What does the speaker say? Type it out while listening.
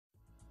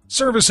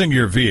Servicing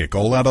your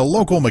vehicle at a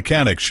local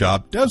mechanic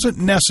shop doesn't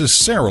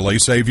necessarily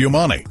save you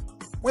money.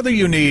 Whether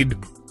you need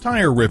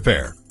tire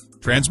repair,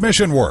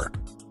 transmission work,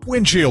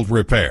 windshield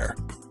repair.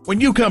 When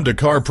you come to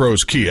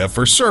CarPros Kia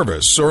for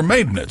service or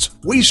maintenance,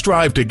 we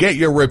strive to get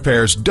your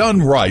repairs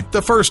done right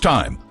the first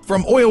time.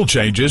 From oil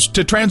changes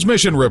to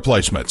transmission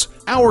replacements,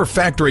 our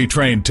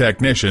factory-trained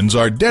technicians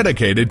are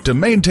dedicated to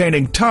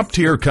maintaining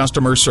top-tier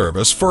customer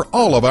service for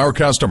all of our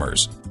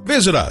customers.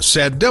 Visit us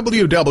at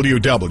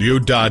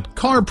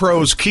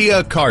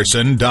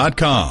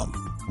www.carproskiacarson.com.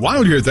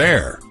 While you're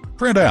there,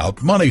 print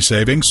out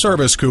money-saving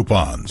service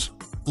coupons.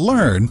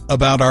 Learn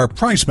about our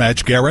price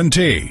match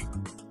guarantee.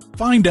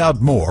 Find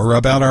out more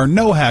about our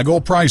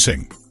no-haggle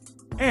pricing.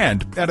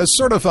 And at a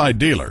certified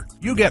dealer,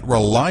 you get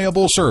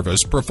reliable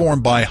service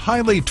performed by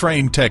highly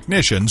trained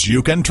technicians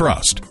you can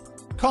trust.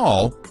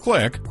 Call,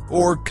 click,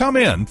 or come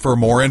in for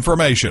more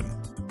information.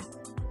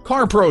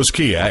 CarPros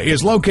Kia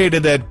is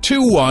located at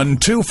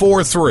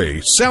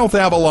 21243 South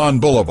Avalon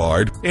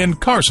Boulevard in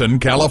Carson,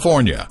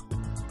 California.